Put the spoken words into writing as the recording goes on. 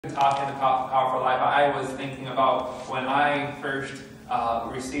Talk in the Powerful Life, I was thinking about when I first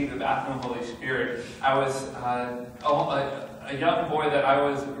received the baptism of the Holy Spirit. I was a young boy that I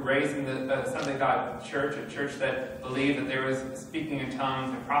was raised in the Assembly of God church, a church that believed that there was speaking in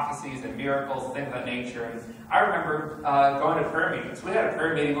tongues and prophecies and miracles, things of that nature. And I remember going to prayer meetings. We had a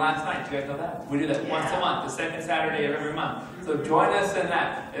prayer meeting last night. Do you guys know that? We do that once a month, the second Saturday of every month. So join us in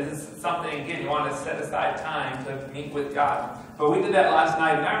that. It's something, again, you want to set aside time to meet with God. But we did that last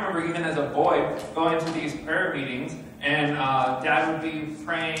night, and I remember even as a boy going to these prayer meetings, and Dad would be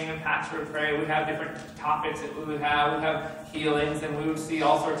praying, and Pastor would pray. We'd have different topics that we would have. We'd have healings, and we would see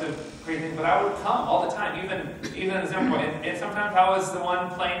all sorts of crazy things. But I would come all the time, even as a young boy. And sometimes I was the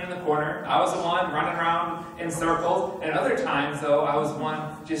one playing in the corner. I was the one running around in circles. And other times, though, I was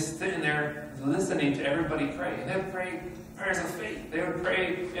one just sitting there listening to everybody pray. And they would pray prayers of faith. They would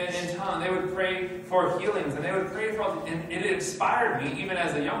pray in tongues. They would pray for healings. And they would pray for all. And it inspired me, even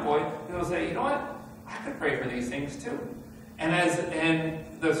as a young boy, to say, you know what? I could pray for these things too. And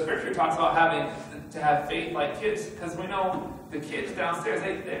the scripture talks about having to have faith like kids, because we know the kids downstairs,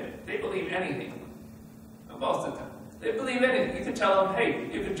 they believe anything. Most of the time. They believe anything. You could tell them, hey,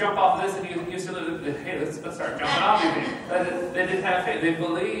 you could jump off this, and you used to live, hey, let's start jumping off anything. They didn't have faith. They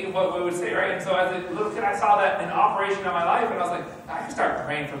believe what we would say, right? And so as a little kid, I saw that in operation in my life, and I was like, I can start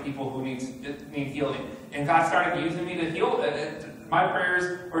praying for people who need healing. And God started using me to heal. My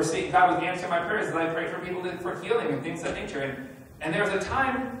prayers were seeing, God was answering my prayers as I prayed for people for healing and things of that nature. And there was a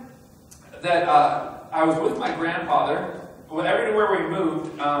time that I was with my grandfather. Everywhere we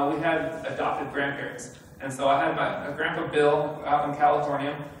moved, we had adopted grandparents. And so I had my Grandpa Bill out in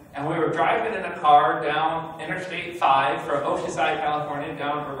California, and we were driving in a car down Interstate 5 from Oceanside, California,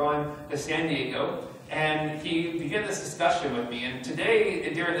 we're going to San Diego. And he began this discussion with me. And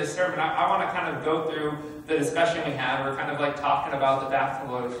today, during this sermon, I want to kind of go through the discussion we had. We're kind of like talking about the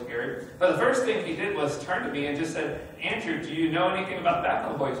baptism of the Holy Spirit. But the first thing he did was turn to me and just said, Andrew, do you know anything about the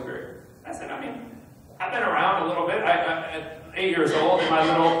baptism of the Holy Spirit? I said, I've been around a little bit. At 8 years old, in my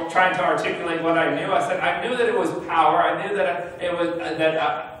little trying to articulate what I knew, I said, I knew that it was power. I knew that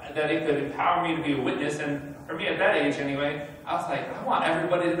that it could empower me to be a witness. And for me at that age anyway, I was like, I want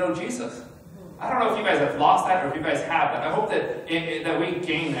everybody to know Jesus. I don't know if you guys have lost that or if you guys have that. I hope that that we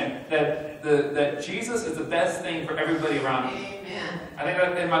gain that Jesus is the best thing for everybody around me. Amen. I think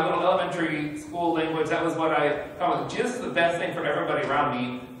that in my little elementary school language, that was what I thought. Jesus is the best thing for everybody around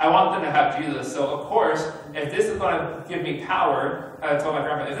me. I want them to have Jesus. So of course, if this is going to give me power, I told my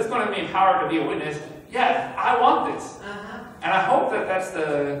grandpa, if this is going to give me power to be a witness, yeah, I want this. And I hope that that's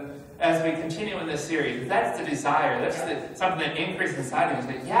as we continue in this series, that's the desire. That's something that increases inside of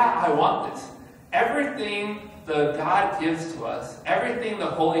me. That, yeah, I want this. Everything the God gives to us, everything the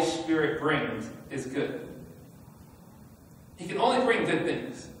Holy Spirit brings is good. He can only bring good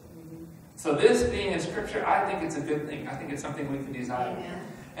things. So this being in Scripture, I think it's a good thing. I think it's something we can desire. Amen.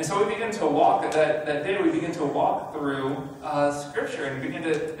 And so we begin to walk, that day we begin to walk through Scripture and begin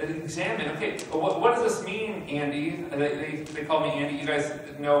to examine, okay, what does this mean, Andy? They call me Andy. You guys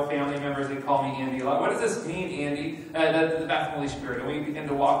know family members, they call me Andy a lot. What does this mean, Andy? The baptism of the Holy Spirit. And we begin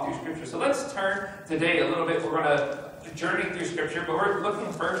to walk through Scripture. So let's turn today a little bit. We're going to journey through Scripture, but we're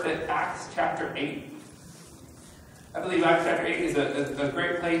looking first at Acts chapter 8. I believe Acts chapter 8 is a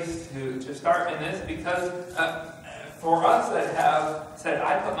great place to start in this, because for us that have said,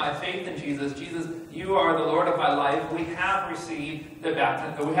 I put my faith in Jesus, Jesus, you are the Lord of my life, we have received the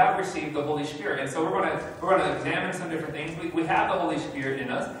baptism, we have received the Holy Spirit. And so we're going to examine some different things. We have the Holy Spirit in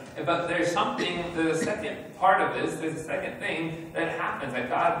us, but there's something, the second part of this, there's a second thing that happens that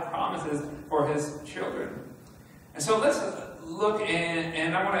God promises for his children. And so let's look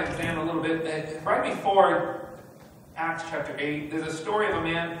and I want to examine a little bit, right before Acts chapter 8, there's a story of a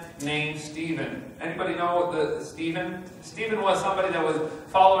man named Stephen. Anybody know Stephen? Stephen was somebody that was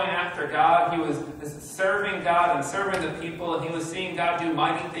following after God. He was serving God and serving the people, and he was seeing God do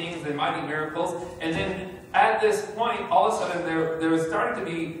mighty things and mighty miracles. And then at this point, all of a sudden, there was starting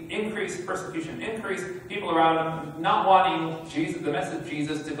to be increased persecution, increased people around him not wanting Jesus, the message of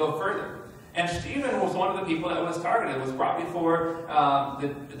Jesus, to go further. And Stephen was one of the people that was targeted, was brought before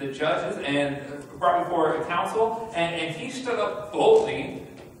the judges and brought before a council, and he stood up boldly,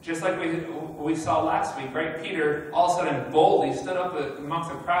 just like we saw last week, right? Peter all of a sudden boldly stood up amongst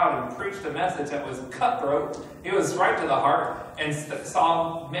the crowd and preached a message that was cutthroat. It was right to the heart, and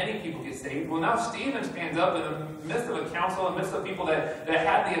saw many people get saved. Well, now Stephen stands up in the midst of a council, in the midst of people that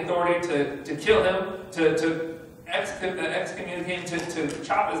had the authority to kill him, to excommunicate him, to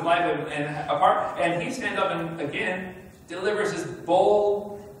chop his life apart. And he stands up and again delivers his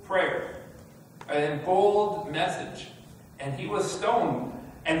bold prayer and bold message. And he was stoned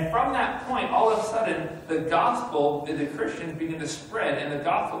And from that point, all of a sudden, the gospel, the Christians begin to spread, and the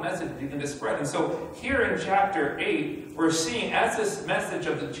gospel message begin to spread. And so here in chapter 8, we're seeing as this message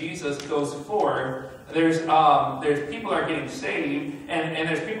of the Jesus goes forward, there's people that are getting saved, and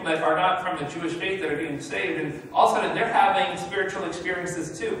there's people that are not from the Jewish faith that are getting saved, and all of a sudden they're having spiritual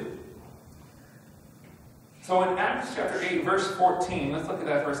experiences too. So in Acts chapter 8, verse 14, let's look at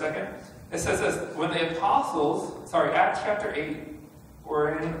that for a second. It says this, Acts chapter 8,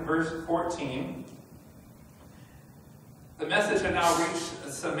 we're in verse 14. The message had now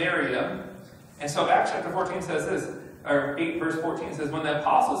reached Samaria. And so Acts chapter 14 says this, or 8 verse 14 says, when the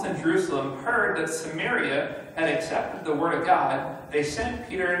apostles in Jerusalem heard that Samaria had accepted the word of God, they sent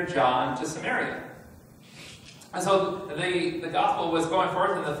Peter and John to Samaria. And so the gospel was going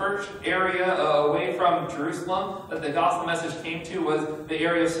forth, and the first area away from Jerusalem that the gospel message came to was the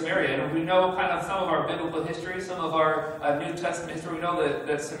area of Samaria. And we know kind of some of our biblical history, some of our New Testament history. We know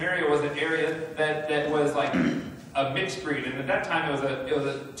that Samaria was an area that was like a mixed breed. And at that time it was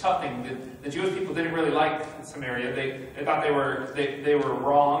a tough thing. The Jewish people didn't really like Samaria. They thought they were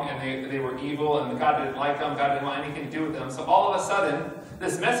wrong, and they were evil, and God didn't like them. God didn't want anything to do with them. So all of a sudden,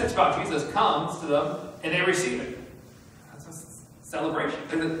 this message about Jesus comes to them, and they receive it. That's a celebration.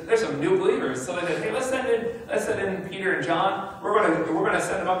 There's some new believers. So they said, hey, let's send in Peter and John. We're going to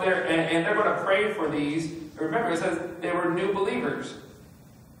send them up there, and they're going to pray for these. Remember, it says they were new believers.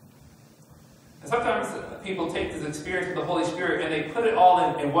 And sometimes people take this experience with the Holy Spirit and they put it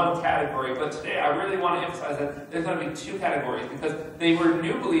all in one category. But today I really want to emphasize that there's going to be two categories, because they were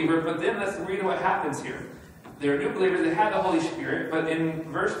new believers, but then let's read what happens here. They were new believers, they had the Holy Spirit, but in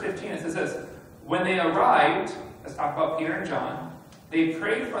verse 15 it says this, when they arrived, let's talk about Peter and John, they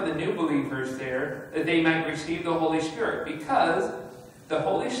prayed for the new believers there that they might receive the Holy Spirit, because the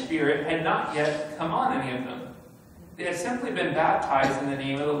Holy Spirit had not yet come on any of them. They had simply been baptized in the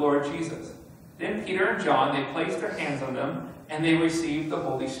name of the Lord Jesus. Then Peter and John, they placed their hands on them, and they received the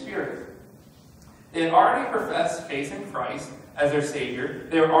Holy Spirit. They had already professed faith in Christ as their Savior.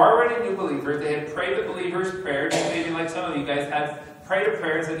 They were already new believers. They had prayed the believer's prayers, maybe like some of you guys had prayed a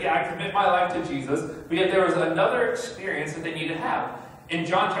prayer and said, yeah, I commit my life to Jesus. But yet there was another experience that they needed to have. In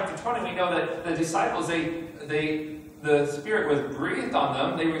John chapter 20, we know that the disciples, the Spirit was breathed on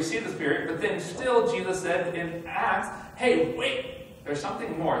them. They received the Spirit, but then still Jesus said in Acts, hey, wait. There's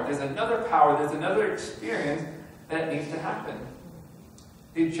something more. There's another power. There's another experience that needs to happen.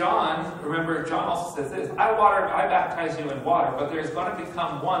 Remember, John also says this, I baptize you in water, but there's going to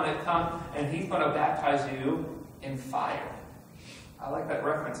become one that comes, and he's going to baptize you in fire. I like that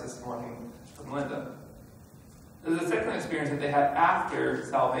reference this morning from Linda. There's a second experience that they had after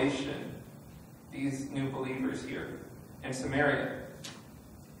salvation, these new believers here in Samaria.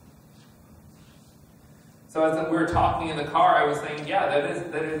 So as we were talking in the car, I was saying, yeah,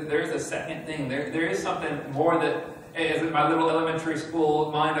 there is a second thing. There is something more that, as in my little elementary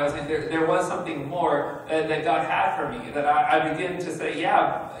school mind, I was saying there was something more that God had for me. That I begin to say,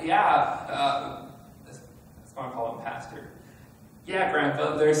 let's want to call him pastor. Yeah,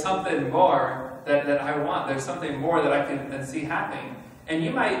 Grandpa, there's something more that I want. There's something more that I can see happening. And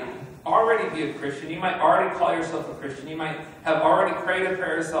you might already be a Christian. You might already call yourself a Christian. You might have already prayed a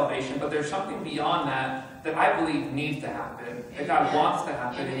prayer of salvation, but there's something beyond that I believe needs to happen, that God wants to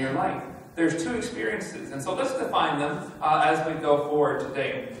happen in your life. There's two experiences, and so let's define them as we go forward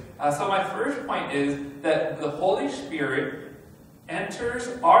today. So my first point is that the Holy Spirit enters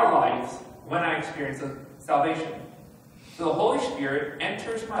our lives when I experience salvation. So the Holy Spirit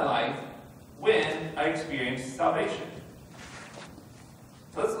enters my life when I experience salvation.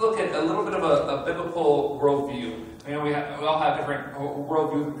 So let's look at a little bit of a biblical worldview. You know, we all have different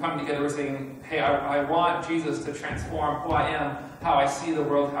worldviews. We come together, we're saying, hey, I want Jesus to transform who I am, how I see the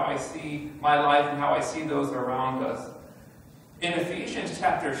world, how I see my life, and how I see those around us. In Ephesians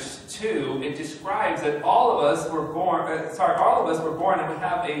chapter 2, it describes that all of us were born, and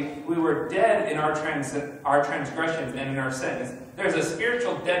we were dead in our transgressions and in our sins. There's a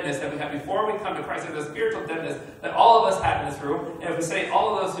spiritual deadness that we have before we come to Christ. There's a spiritual deadness that all of us have in this room. And if we say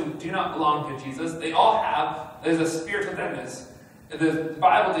all of those who do not belong to Jesus, there's a spiritual deadness. The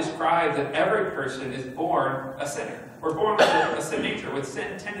Bible describes that every person is born a sinner. We're born with a sin nature, with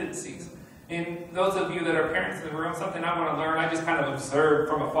sin tendencies. And those of you that are parents in the room, something I want to learn, I just kind of observe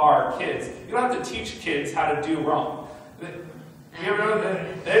from afar kids. You don't have to teach kids how to do wrong. You ever know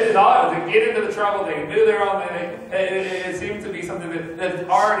that they just they get into the trouble, they do their own thing. It seems to be something that's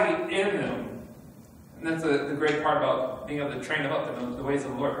already in them. And that's the great part about being able to train them up in the ways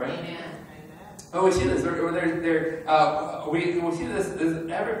of the Lord, right? Amen. But we see this. We see this.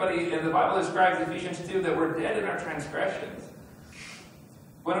 Everybody in the Bible describes Ephesians 2 that we're dead in our transgressions.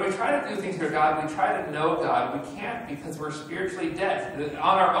 When we try to do things for God, we try to know God. We can't because we're spiritually dead.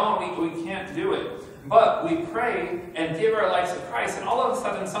 On our own, we can't do it. But we pray and give our lives to Christ, and all of a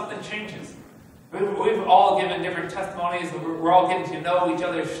sudden something changes. We've all given different testimonies. We're all getting to know each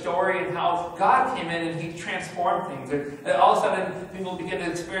other's story and how God came in and He transformed things. And all of a sudden, people begin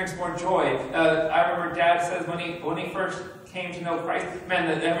to experience more joy. I remember Dad says when he first came to know Christ, man,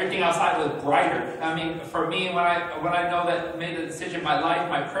 that everything outside was brighter. I mean, for me, when I know that made a decision, my life,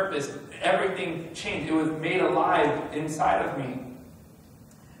 my purpose, everything changed. It was made alive inside of me.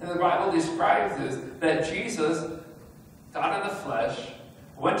 And the Bible describes this, that Jesus, God in the flesh,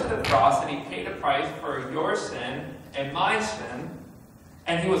 went to the cross and He paid a price for your sin and my sin,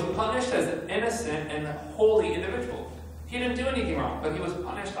 and He was punished as an innocent and holy individual. He didn't do anything wrong, but He was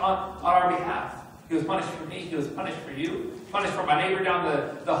punished on our behalf. He was punished for me, He was punished for you, punished for my neighbor down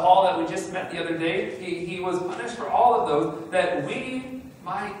the hall that we just met the other day. He was punished for all of those, that we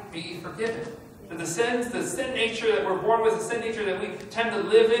might be forgiven. That the sin nature that we're born with, the sin nature that we tend to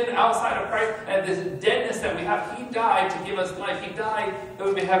live in outside of Christ, and this deadness that we have, He died to give us life. He died that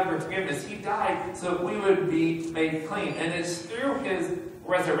we may have forgiveness. He died so that we would be made clean. And it's through His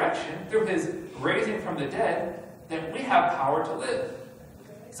resurrection, through His raising from the dead, that we have power to live.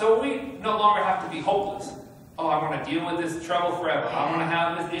 So we no longer have to be hopeless. Oh, I want to deal with this trouble forever. I want to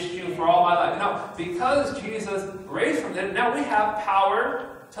have this issue for all my life. No, because Jesus raised from the dead, now we have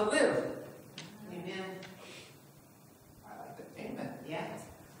power to live. Amen. I like that. Amen. Yes.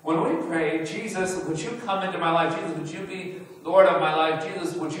 When we pray, Jesus, would you come into my life? Jesus, would you be Lord of my life?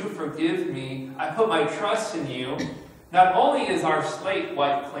 Jesus, would you forgive me? I put my trust in you. Not only is our slate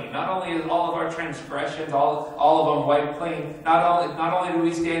wiped clean, not only is all of our transgressions, all of them wiped clean, not only do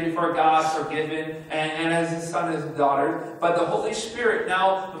we stand before God forgiven and as His son, His daughter, but the Holy Spirit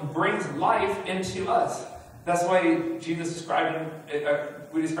now brings life into us. That's why Jesus described,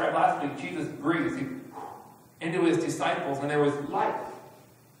 we described last week, Jesus breathed into His disciples and there was life.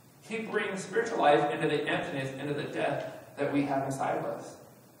 He brings spiritual life into the emptiness, into the death that we have inside of us.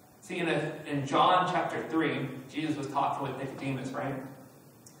 See, in John chapter 3, Jesus was talking with Nicodemus, right?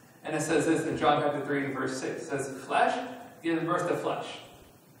 And it says this in John chapter 3, verse 6. It says, flesh gives birth to flesh,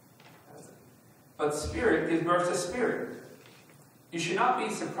 but spirit gives birth to spirit. You should not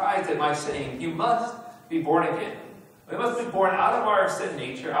be surprised at my saying, you must be born again. We must be born out of our sin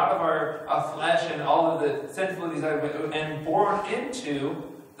nature, out of our flesh and all of the sinful desires, and born into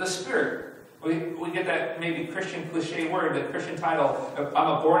the Spirit. We get that maybe Christian cliche word, the Christian title,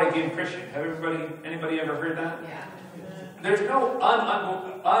 I'm a born-again Christian. Have anybody ever heard that? Yeah. There's no blah,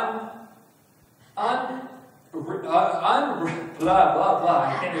 blah, blah.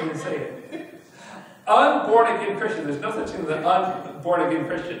 I can't even say it. Unborn-again Christian. There's no such thing as an unborn-again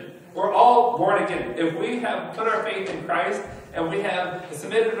Christian. We're all born again. If we have put our faith in Christ and we have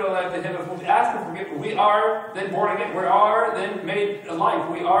submitted our life to Him, if we ask Him for forgiveness, we are then born again. We are then made alive.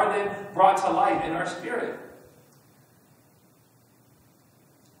 We are then brought to life in our spirit.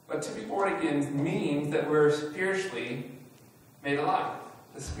 But to be born again means that we're spiritually made alive.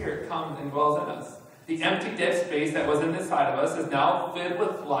 The Spirit comes and dwells in us. The empty dead space that was inside of us is now filled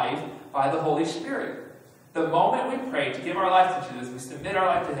with life by the Holy Spirit. The moment we pray to give our life to Jesus, we submit our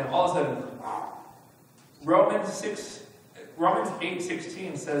life to Him, all of a sudden, Romans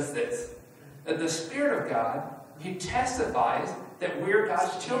 8:16 says this, that the Spirit of God, He testifies that we're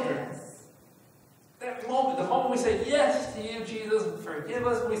God's children. Yes. That moment, the moment we say yes to you, Jesus, forgive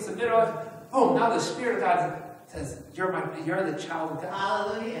us, we submit our life, boom, now the Spirit of God says, you're the child of God.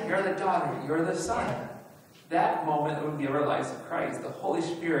 Hallelujah. You're the daughter, you're the son. Yeah. That moment that we give our lives to Christ, the Holy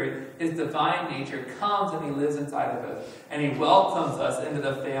Spirit, His divine nature, comes and He lives inside of us. And He welcomes us into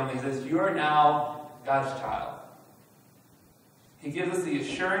the family. He says, you're now God's child. He gives us the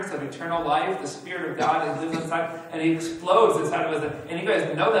assurance of eternal life, the Spirit of God that lives inside, and He explodes inside of us. And you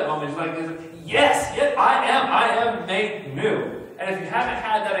guys know that moment. It's like, yes, I am made new. And if you haven't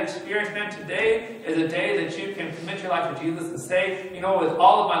had that experience, man, today is a day that you can commit your life to Jesus and say, you know, with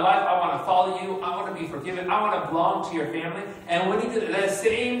all of my life, I want to follow you. I want to be forgiven. I want to belong to your family. And when you do that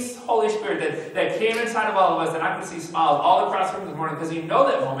same Holy Spirit that came inside of all of us, and I can see smiles all across the room this morning because you know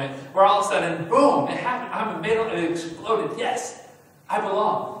that moment where all of a sudden, boom, it happened. I'm made it exploded. Yes, I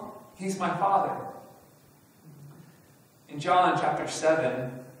belong. He's my Father. In John chapter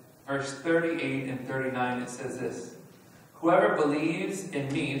 7, verse 38 and 39, it says this. Whoever believes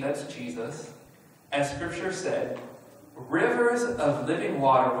in me, that's Jesus, as Scripture said, rivers of living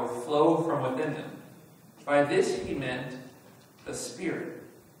water will flow from within them. By this He meant the Spirit,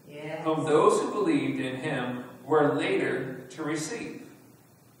 Yes. whom those who believed in Him were later to receive.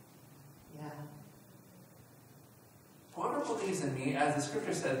 Yeah. Whoever whoever believes in me, as the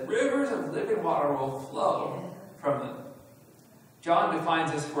scripture says, rivers of living water will flow from them. John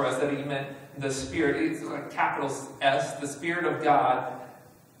defines this for us, that he meant the Spirit, it's like capital S, the Spirit of God,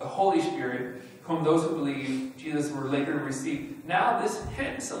 the Holy Spirit, whom those who believe Jesus were later to receive. Now this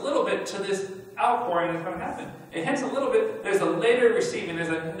hints a little bit to this outpouring that's going to happen. It hints a little bit, there's a later receiving, there's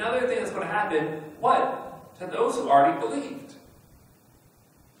another thing that's going to happen. What? To those who already believed.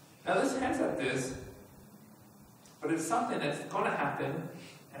 Now this hints at this, but it's something that's going to happen,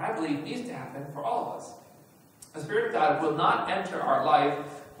 and I believe needs to happen for all of us. The Spirit of God will not enter our life,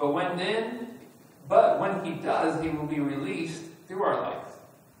 but when He does, He will be released through our life.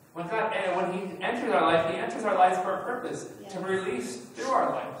 When He enters our life, He enters our lives for a purpose, to release through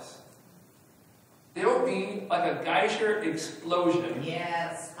our lives. There will be like a geyser explosion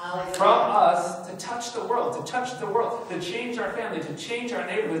from us to touch the world, to change our family, to change our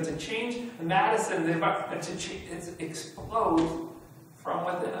neighborhood, to change Madison, the environment, to explode from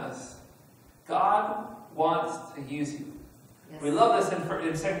within us. God wants to use you. Yes. We love this in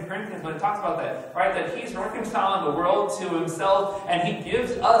 2 Corinthians when it talks about that, right? That He's reconciling the world to Himself, and He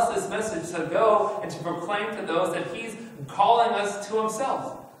gives us this message to go and to proclaim to those that He's calling us to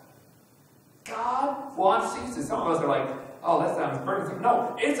Himself. God wants to use it. Some of us are like, oh, that sounds burdensome.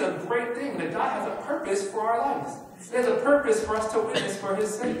 No, it's a great thing that God has a purpose for our lives. He has a purpose for us to witness for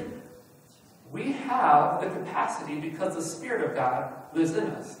His sake. We have the capacity, because the Spirit of God lives in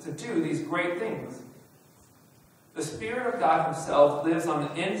us, to do these great things. The Spirit of God Himself lives on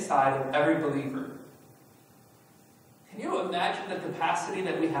the inside of every believer. Can you imagine the capacity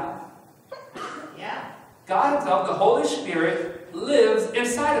that we have? Yeah. God Himself, the Holy Spirit, lives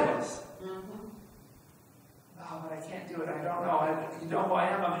inside of us. Oh, but I can't do it. I don't know. You know who I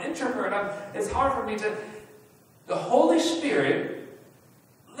am. I'm an introvert. It's hard for me to... The Holy Spirit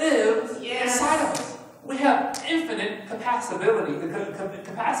lives inside of us. We have infinite capacity with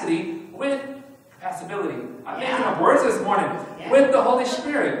capacity. I'm making up words this morning. With the Holy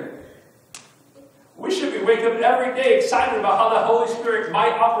Spirit. We should be waking up every day excited about how the Holy Spirit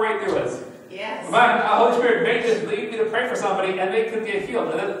might operate through us. Yes. The Holy Spirit may just lead me to pray for somebody and they could get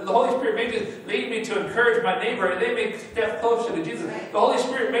healed. The Holy Spirit may just lead me to encourage my neighbor and they may step closer to Jesus. Right. The Holy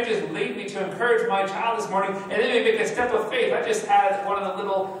Spirit may just lead me to encourage my child this morning and they may make a step of faith. I just had one of the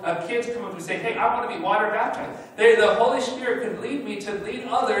little kids come up and say, hey, I want to be water baptized. The Holy Spirit could lead me to lead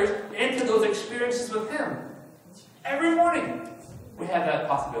others into those experiences with Him. Every morning we have that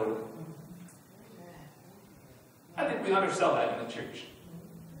possibility. I think we undersell that in the church.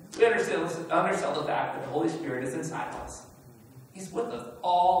 We undersell the fact that the Holy Spirit is inside of us. He's with us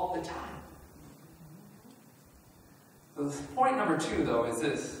all the time. So point number 2, though, is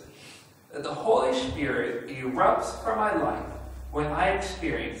this. That the Holy Spirit erupts from my life when I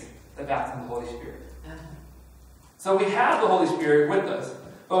experience the baptism of the Holy Spirit. So we have the Holy Spirit with us.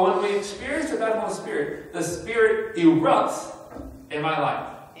 But when we experience the baptism of the Spirit erupts in my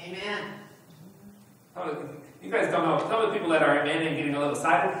life. Amen. You guys don't know. Some of the people that are amen and getting a little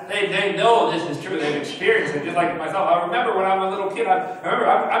excited, they know this is true. They've experienced it, just like myself. I remember when I was a little kid,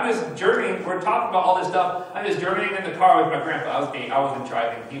 I'm just journeying. We're talking about all this stuff. I'm just journeying in the car with my grandpa. I wasn't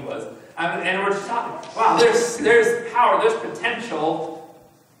driving. He was. And we're just talking. Wow, there's power. There's potential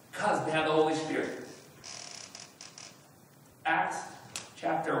because we have the Holy Spirit. Acts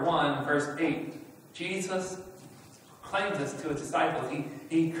chapter 1, verse 8. Jesus claims this to His disciples. He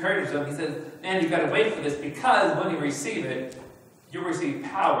encouraged them. He says, man, you've got to wait for this because when you receive it, you'll receive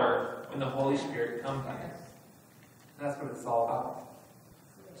power when the Holy Spirit comes on you. And that's what it's all about.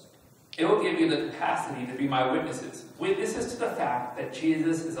 It will give you the capacity to be my witnesses. Witnesses to the fact that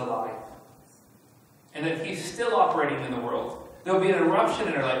Jesus is alive. And that He's still operating in the world. There will be an eruption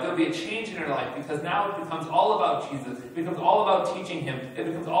in our life. There will be a change in our life because now it becomes all about Jesus. It becomes all about teaching Him. It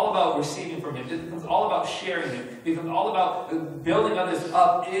becomes all about receiving from Him. It becomes all about sharing Him. It becomes all about building others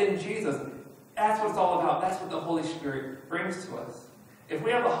up in Jesus. That's what it's all about. That's what the Holy Spirit brings to us. If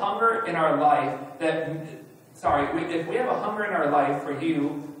we have a hunger in our life if we have a hunger in our life for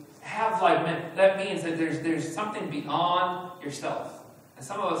you, that means that there's something beyond yourself. And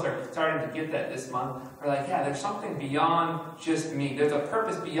some of us are starting to get that this month. We're like, yeah, there's something beyond just me. There's a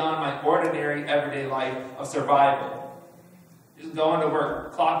purpose beyond my ordinary, everyday life of survival. Just going to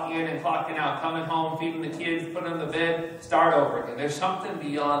work, clocking in and clocking out, coming home, feeding the kids, putting them to bed, start over again. There's something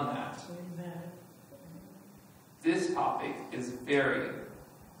beyond that. This topic is very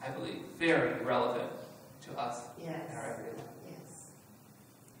relevant to us in our everyday life.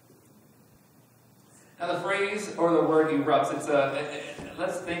 Now the phrase or the word erupts,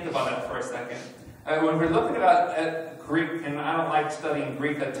 let's think about that for a second. When we're looking at Greek, and I don't like studying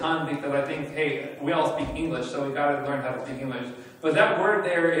Greek a ton because I think, hey, we all speak English, so we got to learn how to speak English. But that word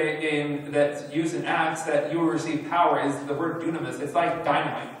there that's used in Acts, that you will receive power, is the word dunamis. It's like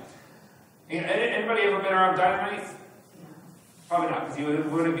dynamite. Anybody ever been around dynamite? Probably not, because you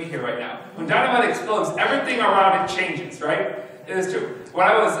wouldn't be here right now. When dynamite explodes, everything around it changes, right? It is true. When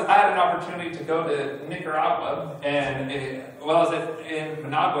I had an opportunity to go to Nicaragua, and in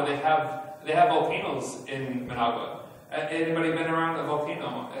Managua, they have volcanoes in Managua. Anybody been around a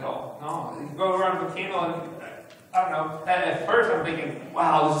volcano at all? No. You go around a volcano and I don't know. At first I'm thinking,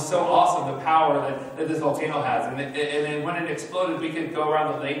 wow, this is so awesome, the power that this volcano has. And then when it exploded, we could go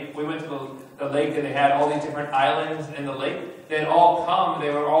around the lake. We went to the lake and they had all these different islands in the lake. They were all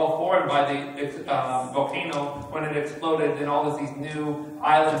formed by the volcano when it exploded, and all of these new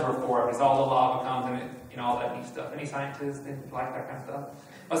islands were formed as all the lava comes and all that neat stuff. Any scientists like that kind of stuff?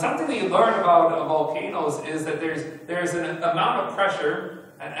 But something that you learn about volcanoes is that there's an amount of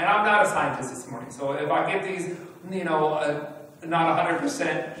pressure, and I'm not a scientist this morning, so if I get these, not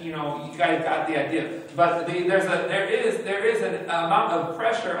 100%, you guys got the idea. But there is an amount of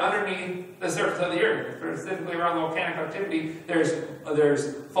pressure underneath the surface of the earth, specifically around volcanic activity.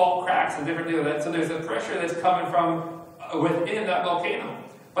 There's fault cracks and different things like that. So there's a pressure that's coming from within that volcano.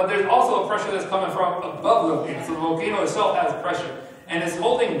 But there's also a pressure that's coming from above the volcano. So the volcano itself has pressure. And it's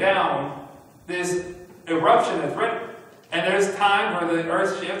holding down this eruption that's ready. And there's time where the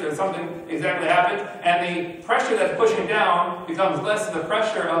earth shifts or something exactly happens, and the pressure that's pushing down becomes less than the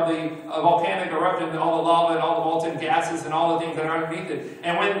pressure of the volcanic eruption, and all the lava and all the molten gases and all the things that are underneath it.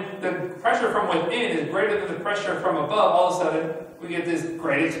 And when the pressure from within is greater than the pressure from above, all of a sudden we get these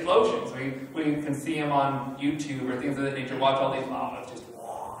great explosions. We can see them on YouTube or things of that nature. Watch all these lava just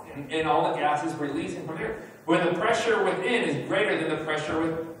and all the gases releasing from here. When the pressure within is greater than the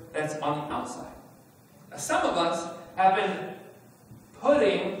pressure that's on the outside. Now, some of us have been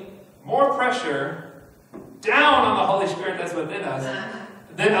putting more pressure down on the Holy Spirit that's within us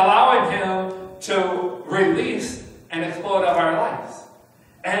than allowing Him to release and explode out of our lives.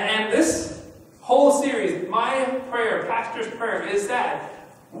 And this whole series, my prayer, pastor's prayer, is that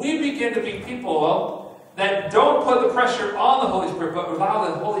we begin to be people that don't put the pressure on the Holy Spirit, but allow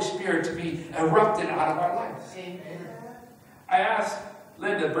the Holy Spirit to be erupted out of our lives. Amen. I asked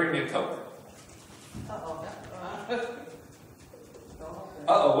Linda to bring me a Coke.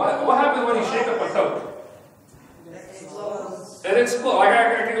 What happens when you shake up a Coke? It explodes. It explodes. Like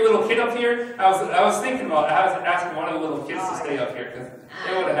I got a little kid up here. I was thinking about it. I was asking one of the little kids to stay up here because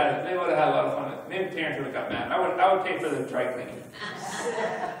they would have had a lot of fun. Maybe parents would have got mad. I would pay for the dry cleaning.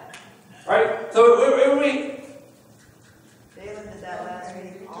 Right? So we Dalen did that last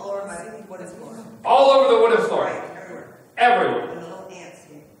week. All over my wooden floor. All over the wooden floor. Right, everywhere. Everywhere. And the little ants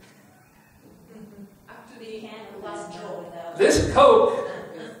came. After the handle less joy. This Coke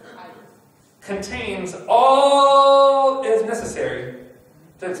contains all is necessary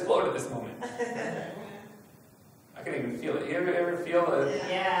to explode at this moment. I can even feel it. You ever feel a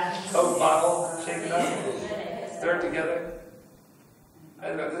Coke bottle shake it up, stir it together? I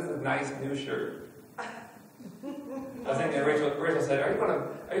don't know, this is a nice new shirt. I was thinking, Rachel said, "Are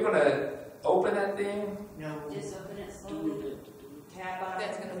you gonna open that thing?" No. Just open it slowly. Tap on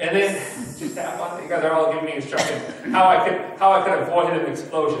it. And then just tap on it. You guys are all giving me instructions how I could avoid an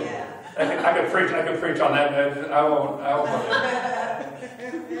explosion. Yeah. I could preach on that. I won't.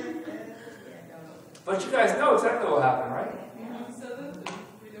 But you guys know exactly what happened, right? Absolutely.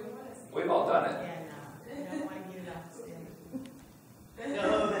 We don't want to see. We've all done it. Yeah, no. I don't want to get it off the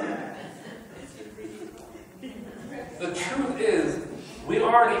The truth is, we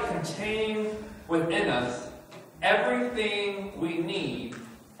already contain within us everything we need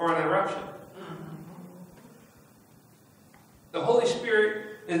for an eruption. The Holy Spirit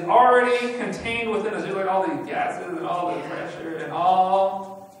is already contained within us. Just like all these gases and all the pressure and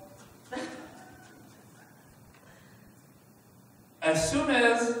all. As soon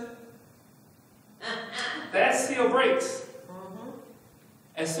as that seal breaks,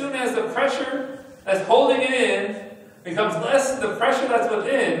 as soon as the pressure that's holding it in becomes less than the pressure that's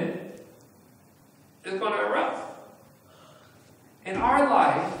within, it's going to erupt. In our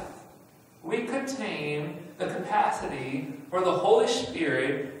life, we contain the capacity for the Holy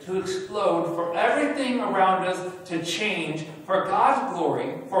Spirit to explode, for everything around us to change, for God's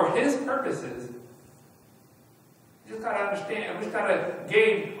glory, for His purposes. We just got to understand, we just got to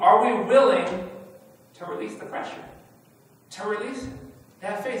gauge, are we willing to release the pressure? To release it? To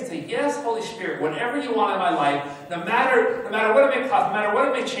have faith, say, yes, Holy Spirit, whatever you want in my life, no matter what it may cost, no matter what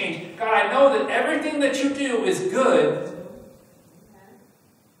it may change, God, I know that everything that you do is good.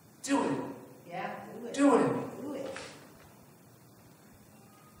 Do it. Yeah. Do it. Do it.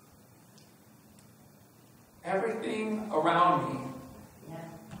 Everything around me Yeah.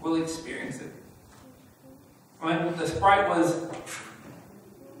 will experience it. When the Sprite was,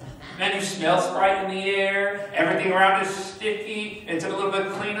 man, you smell Sprite in the air, everything around is sticky, it took a little bit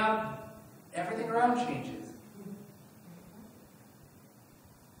of cleanup, everything around changes.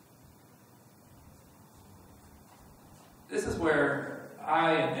 This is where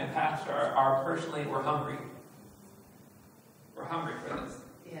I and Pastor are personally, we're hungry. We're hungry for this.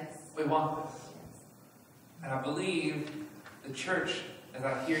 Yes. We want this. And I believe the church, as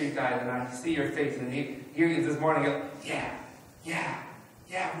I hear you guys and I see your faces and hear you this morning, go, yeah,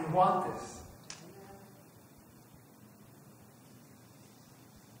 we want this.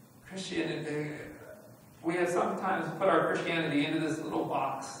 Christianity, we have sometimes put our Christianity into this little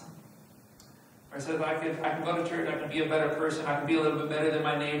box. Where it says, I can go to church, I can be a better person, I can be a little bit better than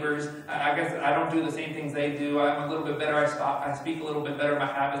my neighbors. I guess I don't do the same things they do. I'm a little bit better, I speak a little bit better, my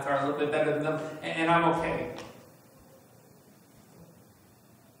habits are a little bit better than them, and I'm okay.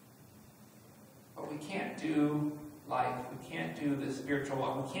 But we can't do life, we can't do the spiritual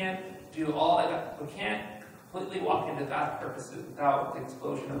walk, we can't do all that, we can't completely walk into God's purposes without the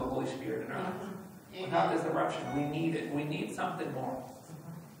explosion of the Holy Spirit in our lives. Without this eruption, we need it. We need something more.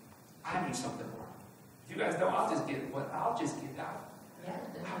 I need something more. If you guys don't, I'll just get out. Yeah.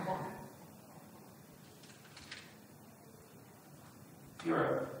 I want it. If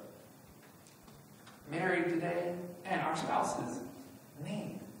you're married today, and our spouses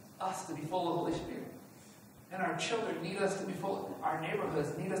need us to be full of the Holy Spirit. And our children need us to be full. Our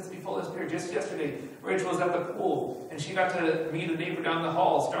neighborhoods need us to be full of the Spirit. Just yesterday, Rachel was at the pool, and she got to meet a neighbor down the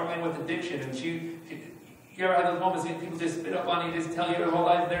hall struggling with addiction. And you ever had those moments when people just spit up on you, just tell you their whole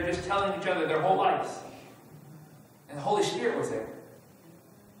life? They're just telling each other their whole lives. And the Holy Spirit was there.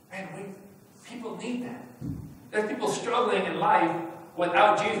 Man, people need that. There's people struggling in life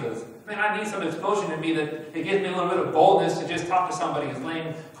without Jesus. Man, I need some explosion in me that it gives me a little bit of boldness to just talk to somebody who's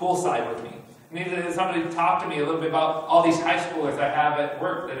laying poolside with me. I need somebody to talk to me a little bit about all these high schoolers I have at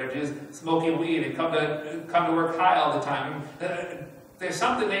work that are just smoking weed and come to work high all the time. There's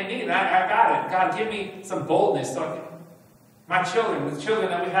something they need. I got it. God, give me some boldness. So my children, the children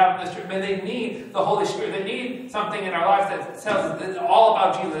that we have in this church, man, they need the Holy Spirit. They need something in our lives that tells us it's all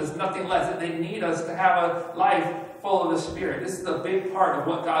about Jesus, nothing less. That they need us to have a life full of the Spirit. This is a big part of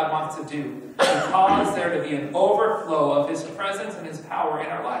what God wants to do. To cause there to be an overflow of His presence and His power in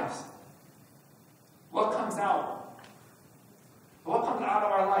our lives. What comes out? What comes out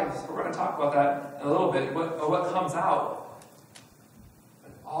of our lives? We're going to talk about that in a little bit. What comes out?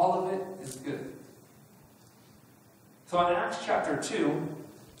 But all of it is good. So in Acts chapter 2,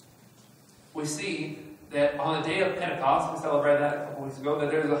 we see that on the day of Pentecost, we celebrated that a couple weeks ago,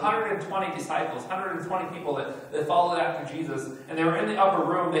 that there's 120 disciples, 120 people that followed after Jesus, and they were in the upper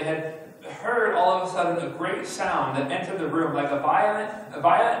room. They had heard all of a sudden a great sound that entered the room like a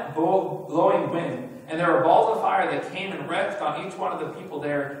violent blowing wind. And there were balls of fire that came and rested on each one of the people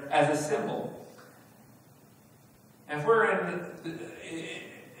there as a symbol. And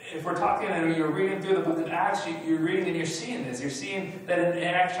if we're talking and you're reading through the book of Acts, you're reading and you're seeing this. You're seeing that in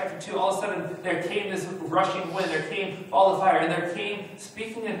Acts chapter 2, all of a sudden there came this rushing wind, there came ball of fire, and there came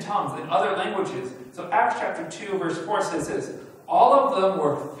speaking in tongues in other languages. So Acts chapter 2, verse 4 says this: all of them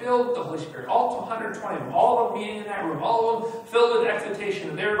were filled with the Holy Spirit. All 220 of them. All of them being in that room. All of them filled with expectation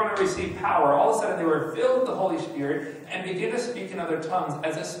that they were going to receive power. All of a sudden they were filled with the Holy Spirit and began to speak in other tongues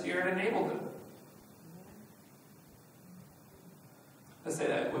as the Spirit enabled them. Let's say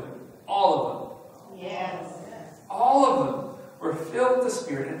that with all of them. Yes. All of them were filled with the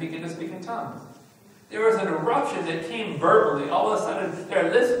Spirit and began to speak in tongues. There was an eruption that came verbally. All of a sudden their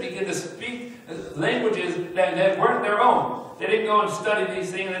lips began to speak languages that weren't their own. They didn't go and study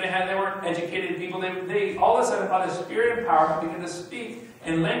these things. They weren't educated people. They all of a sudden, by the Spirit and power, began to speak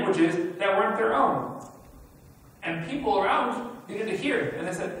in languages that weren't their own. And people around began to hear. And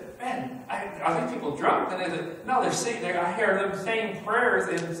they said, man, are these people drunk? And they said, no, they're singing. I hear them saying prayers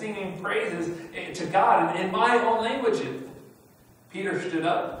and singing praises to God in my own languages. Peter stood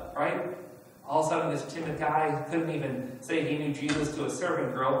up, right? All of a sudden, this timid guy who couldn't even say he knew Jesus to a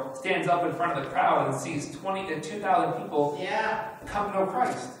servant girl stands up in front of the crowd and sees 2,000 people come to know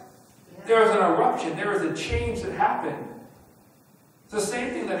Christ. Yeah. There was an eruption. There was a change that happened. It's the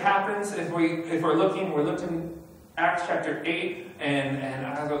same thing that happens if we're looking Acts chapter 8, and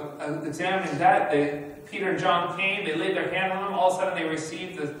as I was examining that, Peter and John came, they laid their hand on them, all of a sudden they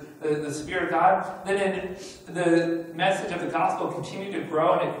received the Spirit of God. Then the message of the gospel continued to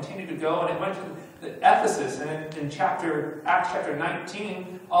grow, and it continued to go, and it went to Ephesus. And in Acts chapter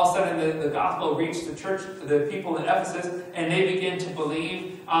 19, all of a sudden the gospel reached the church, the people in Ephesus, and they began to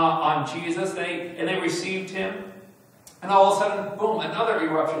believe on Jesus. They received him. And all of a sudden, boom, another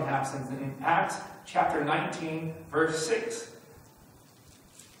eruption happens in Acts chapter 19, verse 6.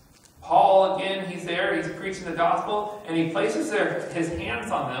 Paul, again, he's there, he's preaching the gospel, and he places his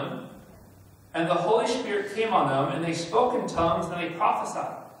hands on them, and the Holy Spirit came on them, and they spoke in tongues, and they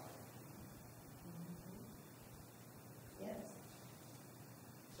prophesied. Yes.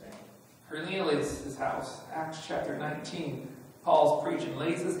 Right. Cornelius' house, Acts chapter 19. Paul's preaching,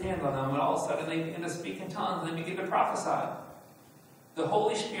 lays his hands on them, and all of a sudden they begin to speak in tongues, and they begin to prophesy. The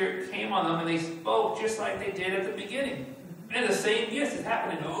Holy Spirit came on them, and they spoke just like they did at the beginning. And the same gifts is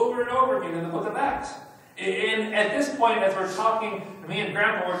happening over and over again in the book of Acts. And at this point, as we're talking, me and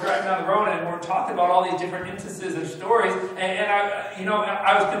Grandpa were driving down the road, and we're talking about all these different instances and stories, and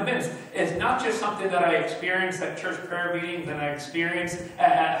I was convinced it's not just something that I experienced at church prayer meetings and I experienced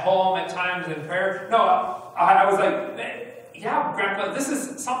at home at times in prayer. No, I was like, yeah, Grandpa, this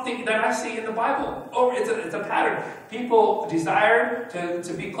is something that I see in the Bible. Oh, it's a pattern. People desired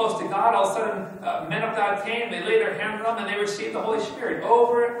to be close to God. All of a sudden, men of God came, they laid their hands on them, and they received the Holy Spirit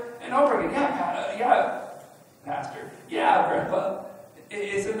over and over again. Yeah, Pastor. Yeah, Grandpa.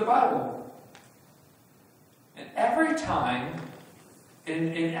 It's in the Bible. And every time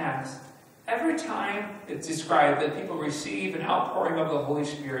in Acts, every time it's described that people receive an outpouring of the Holy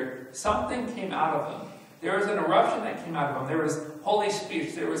Spirit, something came out of them. There was an eruption that came out of them. There was holy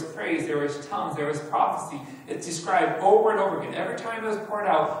speech. There was praise. There was tongues. There was prophecy. It's described over and over again. Every time it was poured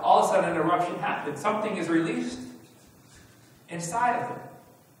out, all of a sudden an eruption happened. Something is released inside of them.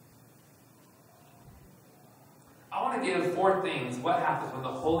 I want to give 4 things. What happens when the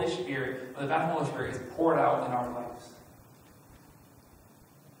Holy Spirit, when the baptism of the Holy Spirit is poured out in our lives?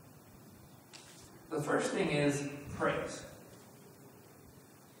 The first thing is praise.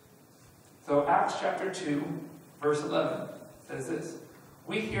 So Acts chapter 2, verse 11 says this.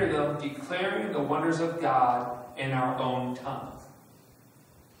 We hear them declaring the wonders of God in our own tongues.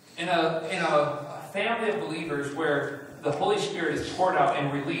 In a family of believers where the Holy Spirit is poured out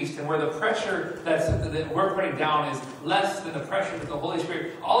and released, and where the pressure that we're putting down is less than the pressure of the Holy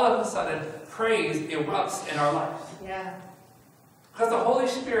Spirit, all of a sudden praise erupts in our lives. Yeah. Because the Holy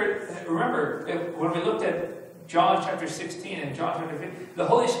Spirit, remember, when we looked at John chapter 16 and John chapter 15, the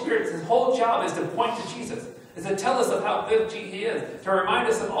Holy Spirit, his whole job is to point to Jesus, is to tell us of how good he is, to remind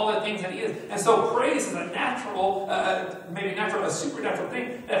us of all the things that he is. And so praise is a natural, maybe natural, a supernatural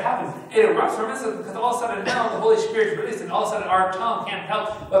thing that happens. It erupts from us because all of a sudden now the Holy Spirit is released, and all of a sudden our tongue can't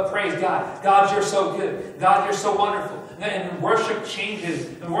help but praise God. God, you're so good. God, you're so wonderful. And worship changes.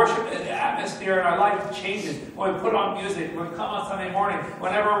 And worship, the atmosphere in our life changes. When we put on music, when we come on Sunday morning,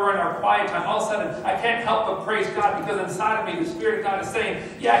 whenever we're in our quiet time, all of a sudden I can't help but praise God, because inside of me the Spirit of God is saying,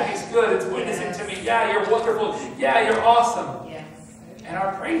 yeah, he's good. It's witnessing to me. Yeah, you're wonderful. Yeah, you're awesome. Yes. And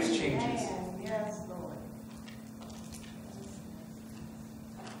our praise changes. Yes, Lord.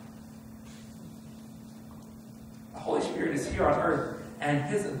 The Holy Spirit is here on earth, and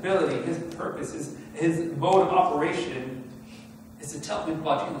his ability, his purpose, his mode of operation is to tell people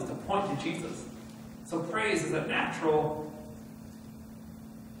about Jesus, to point to Jesus. So praise is a natural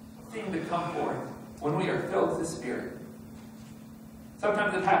thing to come forth when we are filled with the Spirit.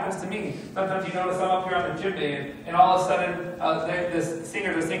 Sometimes it happens to me. Sometimes you notice I'm up here on the gym day, and all of a sudden the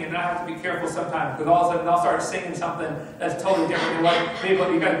singers are singing, and I have to be careful sometimes, because all of a sudden I'll start singing something that's totally different than what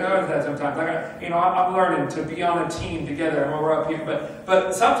people, you guys notice that sometimes. I'm learning to be on a team together when we're up here,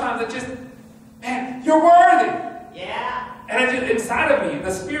 but sometimes it just, man, you're worthy. Yeah. And it just, inside of me,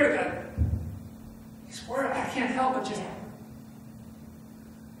 the Spirit of God, he's worthy. I can't help but just.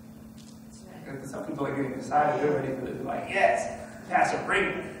 Some people are getting excited, they're ready for this. They're like, yes. Pastor, bring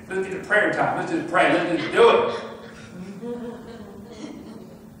it. Let's get to prayer time. Let's just pray. Let's just do it.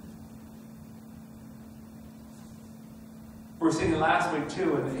 We were singing last week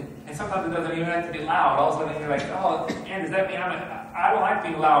too, and sometimes it doesn't even have to be loud. All of a sudden you're like, oh, and does that mean I don't like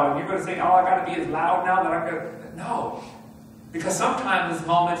being loud? And you're going to say, oh, I got to be as loud now that I'm going to. No. Because sometimes there's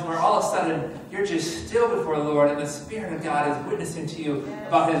moments where all of a sudden you're just still before the Lord, and the Spirit of God is witnessing to you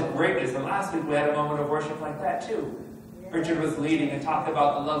about his greatness. And last week we had a moment of worship like that too. Richard was leading and talked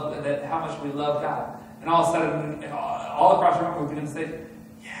about the love, that how much we love God. And all of a sudden, all across the room, we begin to say,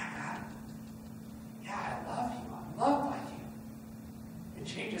 yeah, God. Yeah, I love you. I'm loved by you. It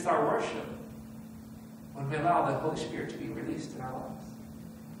changes our worship when we allow the Holy Spirit to be released in our lives.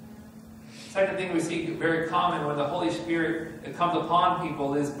 Second thing we see very common when the Holy Spirit comes upon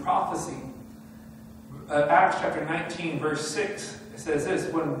people is prophecy. Acts chapter 19, verse 6, it says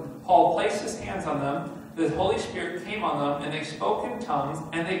this: when Paul placed his hands on them, the Holy Spirit came on them, and they spoke in tongues,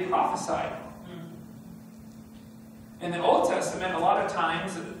 and they prophesied. In the Old Testament, a lot of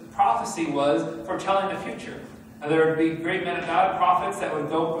times, prophecy was foretelling the future. There would be great men of God, prophets that would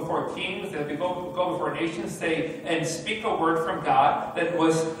go before kings, that would go before nations, say, and speak a word from God that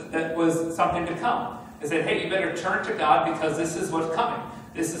was something to come. They said, hey, you better turn to God because this is what's coming.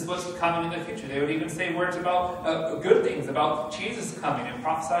 This is what's coming in the future. They would even say words about good things, about Jesus coming, and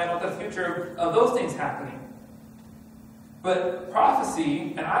prophesy about the future of those things happening. But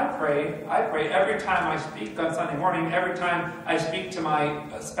prophecy, and I pray every time I speak on Sunday morning, every time I speak to my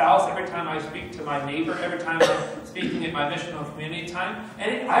spouse, every time I speak to my neighbor, every time I'm speaking at my missional community time,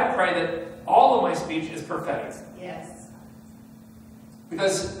 and I pray that all of my speech is prophetic. Yes.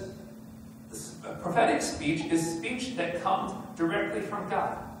 Because prophetic speech is speech that comes directly from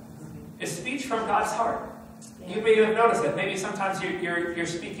God. It's speech from God's heart. You may have noticed that. Maybe sometimes you're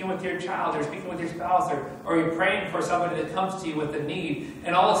speaking with your child, or speaking with your spouse, or you're praying for somebody that comes to you with a need,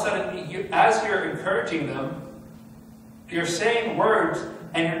 and all of a sudden, as you're encouraging them, you're saying words,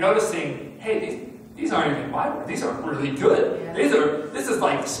 and you're noticing, hey, these aren't even my words. These are really good. Yeah. This is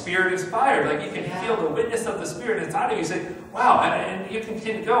like Spirit inspired. Like you can feel the witness of the Spirit inside of you. You say, wow, and you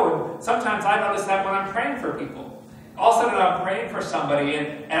can go. And sometimes I notice that when I'm praying for people. All of a sudden I'm praying for somebody,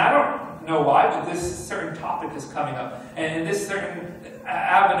 and I don't know why, but this certain topic is coming up, and this certain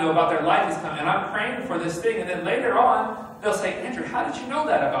avenue about their life is coming, and I'm praying for this thing, and then later on, they'll say, Andrew, how did you know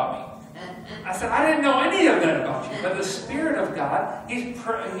that about me? I said, I didn't know any of that about you, but the Spirit of God, He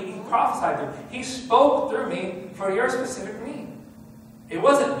prophesied through me. He spoke through me for your specific need. It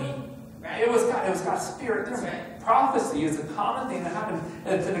wasn't me. Right. It was God. It was God's Spirit through me. Right. Prophecy is a common thing that happens.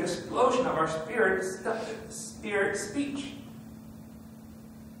 It's an explosion of our spirit speech.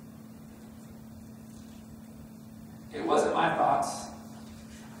 It wasn't my thoughts.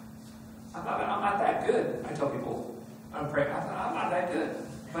 I'm not that good. I tell people, I'm praying, I'm not that good.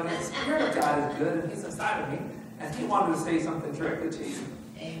 But the Spirit of God is good, and He's inside of me, and He wanted to say something directly to you.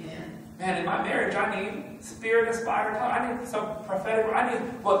 Amen. Man, in my marriage, I need Spirit-inspired thought. I need some prophetic. I need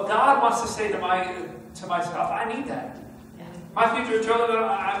what God wants to say to my spouse. I need that. Yeah. My future children,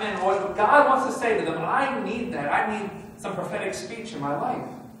 what God wants to say to them, I need that. I need some prophetic speech in my life.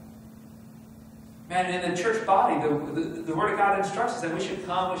 Man, in the church body, the Word of God instructs us that we should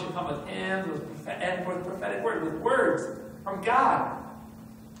come with hymns, and with prophetic words, with words from God.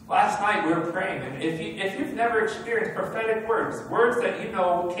 Last night we were praying, and if you've never experienced prophetic words that you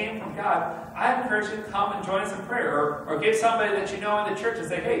know came from God, I encourage you to come and join us in prayer, or get somebody that you know in the church and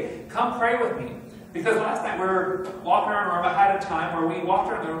say, hey, come pray with me. Because last night we were walking around the room. I had a time where we walked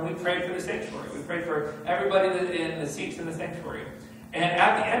around the room and we prayed for the sanctuary. We prayed for everybody in the seats in the sanctuary. And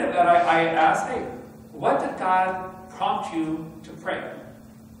at the end of that, I asked, hey, what did God prompt you to pray?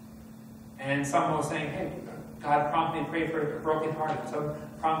 And someone was saying, hey, God prompted me to pray for the brokenhearted. Someone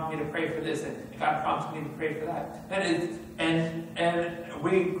prompted me to pray for this, and God prompted me to pray for that. And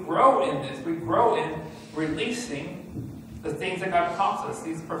we grow in this. We grow in releasing the things that God prompts us,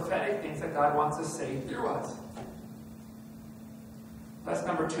 these prophetic things that God wants to say through us. That's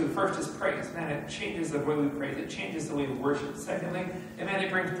number 2. First is praise. Man, it changes the way we praise. It changes the way we worship. Secondly, it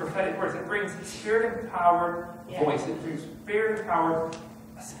brings prophetic words. It brings Spirit-empowered voice. It brings Spirit-empowered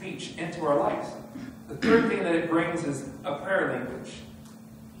speech into our lives. The third thing that it brings is a prayer language.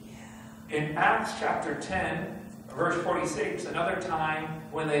 In Acts chapter 10, verse 46, another time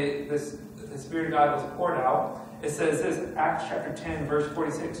when the Spirit of God was poured out, it says this, Acts chapter 10, verse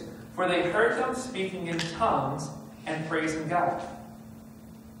 46, for they heard them speaking in tongues and praising God.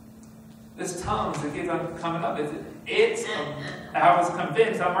 This tongues that keeps on coming up, I was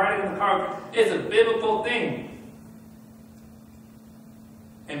convinced, I'm riding in the car, it's a biblical thing.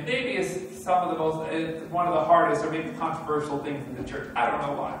 And maybe it's one of the hardest or maybe controversial things in the church. I don't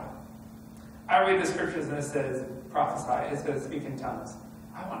know why. I read the scriptures and it says prophesy. It says speak in tongues.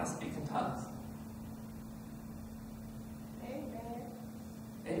 I want to speak in tongues. Amen.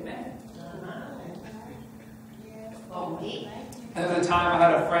 Amen. Oh, me. There was a time I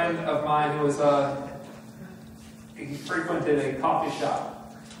had a friend of mine who was he frequented a coffee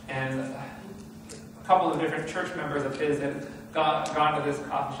shop, and a couple of different church members of his had gone to this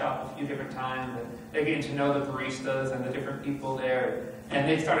coffee shop a few different times, and they getting to know the baristas and the different people there. And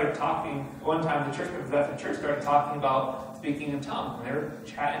they started talking, one time the church members after church started talking about speaking in tongues. And they were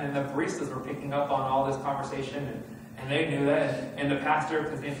chatting, and the baristas were picking up on all this conversation, and they knew that. And the pastor,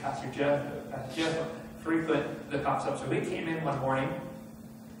 his name is Pastor Jeff, frequent the coffee shop. So we came in one morning,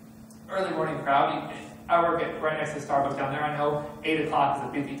 early morning crowd. I work right next to Starbucks down there. I know 8 o'clock is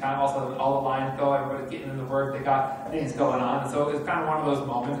a busy time. Also, all the lines go. Everybody's getting in the work. They got things going on. And so it's kind of one of those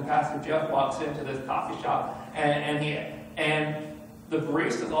moments. And Pastor Jeff walks into this coffee shop, and the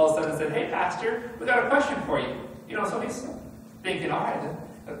barista all of a sudden said, "Hey, Pastor, we got a question for you." So he's thinking, all right,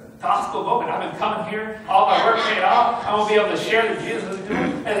 the gospel moment. I've been coming here, all my work paid off. I'm going to be able to share that Jesus is doing.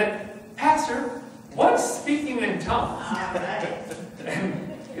 And then, "Pastor, what's speaking in tongues?"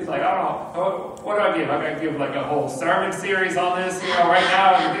 And he's like, "I don't know. What do I give? I got to give like a whole sermon series on this, right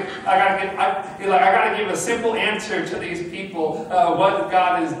now. I got to give a simple answer to these people, what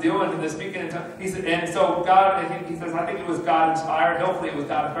God is doing in the speaking in tongues." And so he says, I think it was God inspired. Hopefully it was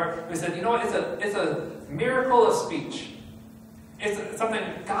God inspired. He said, it's a miracle of speech. It's something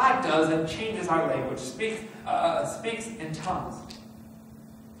God does and changes our language. Speaks in tongues.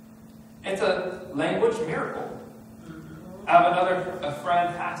 It's a language miracle. I have a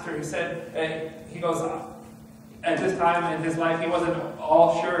friend, pastor, who said, he goes, at this time in his life, he wasn't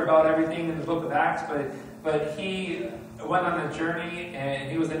all sure about everything in the book of Acts, but he went on a journey,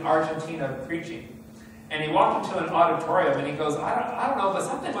 and he was in Argentina preaching. And he walked into an auditorium, and he goes, I don't know, but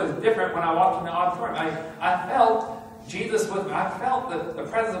something was different when I walked in the auditorium. I felt Jesus with me. I felt the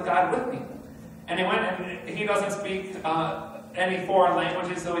presence of God with me. And he went, and he doesn't speak any foreign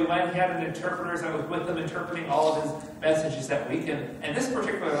languages, so he had an interpreter that was with him interpreting all of his messages that week. And this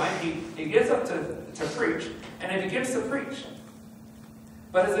particular night, he gets up to preach, and he begins to preach.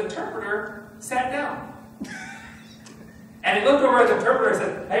 But his interpreter sat down. And he looked over at the interpreter and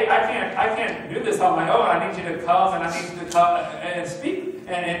said, "Hey, I can't do this on my own. I need you to come, and I need you to come and speak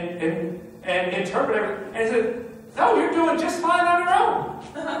and interpret everything." And he said, "No, you're doing just fine on your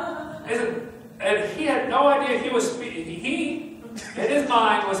own." He said, and he had no idea he was speaking. He, in his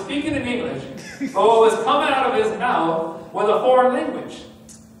mind, was speaking in English, but what was coming out of his mouth was a foreign language.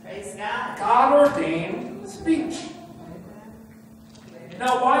 Praise God. God-ordained speech.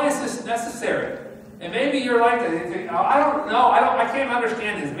 Now, why is this necessary? And maybe you're like that. You think, I don't know. I can't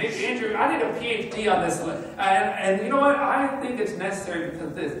understand this. Maybe, Andrew, I need a PhD on this. And you know what? I think it's necessary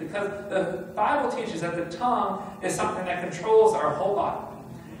because the Bible teaches that the tongue is something that controls our whole body.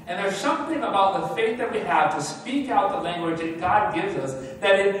 And there's something about the faith that we have to speak out the language that God gives us,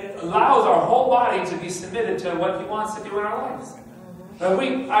 that it allows our whole body to be submitted to what He wants to do in our lives.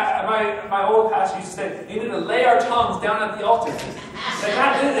 My old pastor used to say, "You need to lay our tongues down at the altar." Like,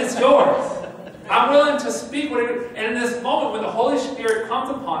 God, it's yours. I'm willing to speak whatever. And in this moment when the Holy Spirit comes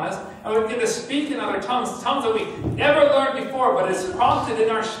upon us, and we begin to speak in other tongues that we never learned before, but is prompted in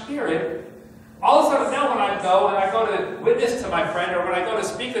our spirit, all of a sudden now when I go to witness to my friend, or when I go to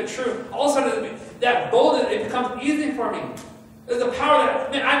speak the truth, all of a sudden that boldness, it becomes easy for me. There's a power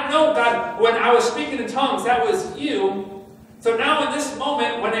that, I know, God, when I was speaking in tongues, that was you. So now in this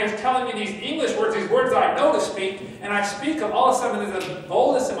moment, when they're telling me these English words, these words that I know to speak, and I speak them, all of a sudden there's a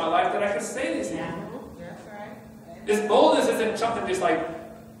boldness in my life that I can say these things. That's right. This boldness isn't something just like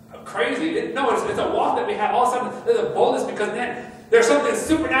crazy. It's a walk that we have. All of a sudden there's a boldness because then there's something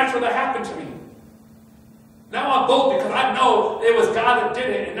supernatural that happened to me. Now I'm bold because I know it was God that did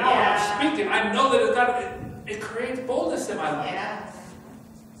it, and now when I'm speaking, I know that it's God. It creates boldness in my life. Yeah.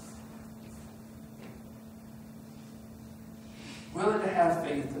 Willing to have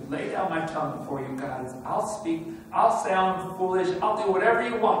faith, to lay down my tongue before you, God. I'll speak, I'll sound foolish, I'll do whatever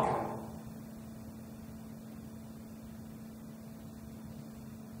you want, God.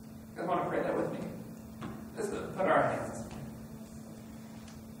 You guys want to pray that with me? Let's put our hands.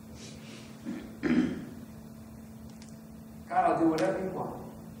 God, I'll do whatever you want.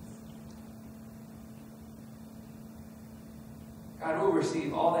 God, we'll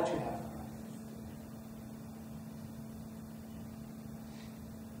receive all that you have.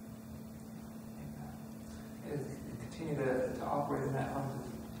 Continue to operate in that hunger.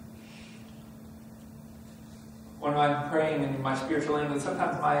 When I'm praying in my spiritual language,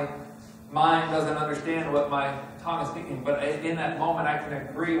 sometimes my mind doesn't understand what my tongue is speaking, but in that moment I can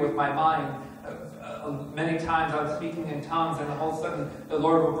agree with my mind. Many times I'm speaking in tongues, and all of a sudden the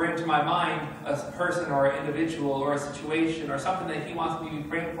Lord will bring to my mind a person or an individual or a situation or something that He wants me to be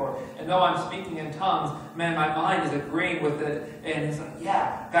praying for. And though I'm speaking in tongues, man, my mind is agreeing with it. And it's like,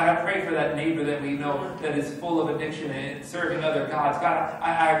 yeah, God, I pray for that neighbor that we know that is full of addiction and serving other gods. God,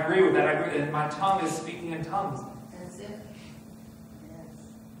 I agree with that. I agree. And my tongue is speaking in tongues. That's it. Yes.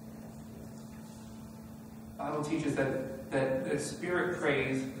 The Bible teaches that the Spirit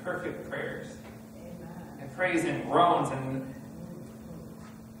prays perfect prayers. And prays and groans, and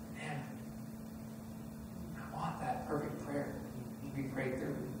man, I want that perfect prayer to be prayed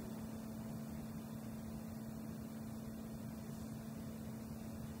through.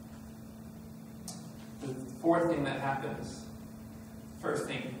 Fourth thing that happens. First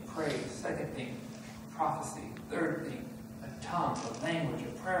thing, praise. Second thing, prophecy. Third thing, a tongue, a language,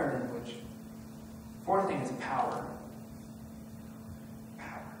 a prayer language. Fourth thing is power.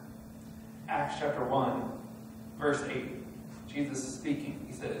 Power. Acts chapter 1, verse 8. Jesus is speaking.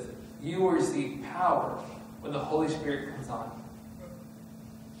 He says, "You will receive power when the Holy Spirit comes on."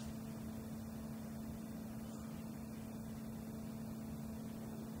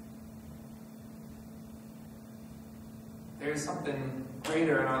 There's something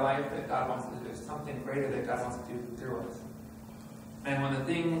greater in our life that God wants to do. There's something greater that God wants to do through us. And when the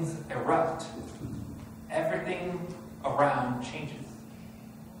things erupt, everything around changes.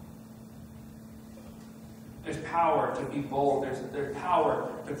 There's power to be bold. There's power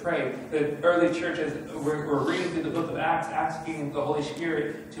to pray. The early churches, we're reading through the book of Acts, asking the Holy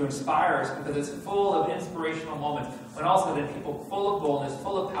Spirit to inspire us because it's full of inspirational moments. When all of a sudden people full of boldness,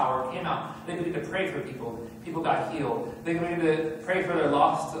 full of power came out. They began to pray for people. People got healed. They began to pray for their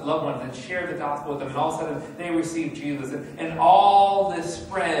lost loved ones and share the gospel with them. And all of a sudden they received Jesus. And all this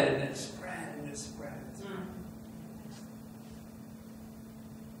spread, and it spread, and it spread.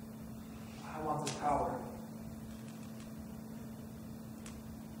 I want this power.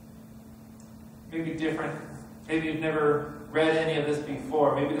 Maybe different. Maybe you've never read any of this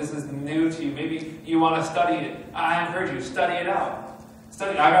before. Maybe this is new to you. Maybe you want to study it. I encourage you, study it out.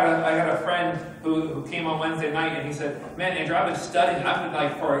 Study. I got a friend who came on Wednesday night and he said, "Man, Andrew, I've been studying. I've been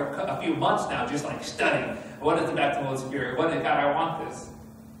like for a few months now, just like studying. What is the baptism of the Holy Spirit? What is God? I want this."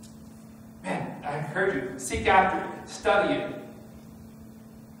 Man, I encourage you, seek after it, study it.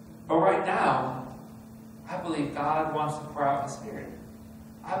 But right now, I believe God wants to pour out His Spirit.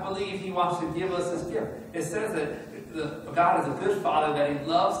 I believe He wants to give us His gift. It says that God is a good Father, that He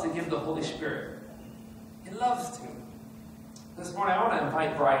loves to give the Holy Spirit. He loves to. This morning I want to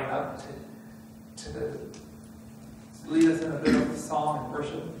invite Brian up to lead us in a bit of song and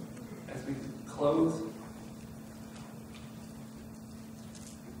worship as we close.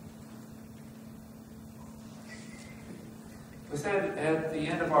 We said at the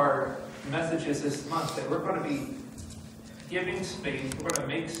end of our messages this month that we're going to be giving space, we're going to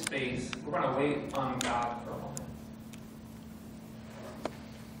make space, we're going to wait on God for a moment.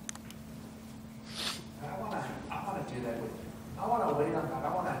 And I want to do that with you. I want to wait on God.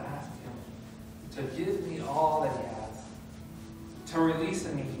 I want to ask Him to give me all that He has, to release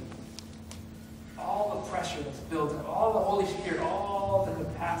in me all the pressure that's built up, all the Holy Spirit, all the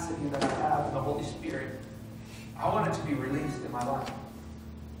capacity that I have in the Holy Spirit. I want it to be released in my life.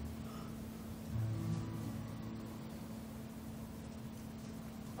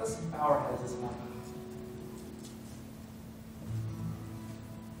 Let's bow our heads this morning.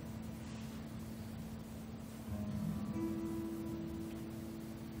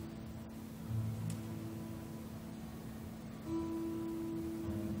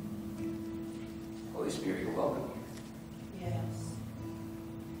 Holy Spirit, you're welcome. Yes.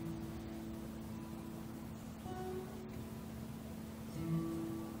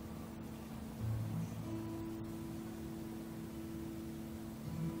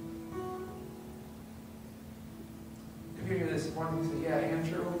 This morning, you say, "Yeah,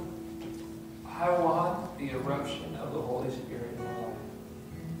 Andrew, I want the eruption of the Holy Spirit in my life.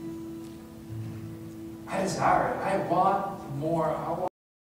 I desire it. I want more. I want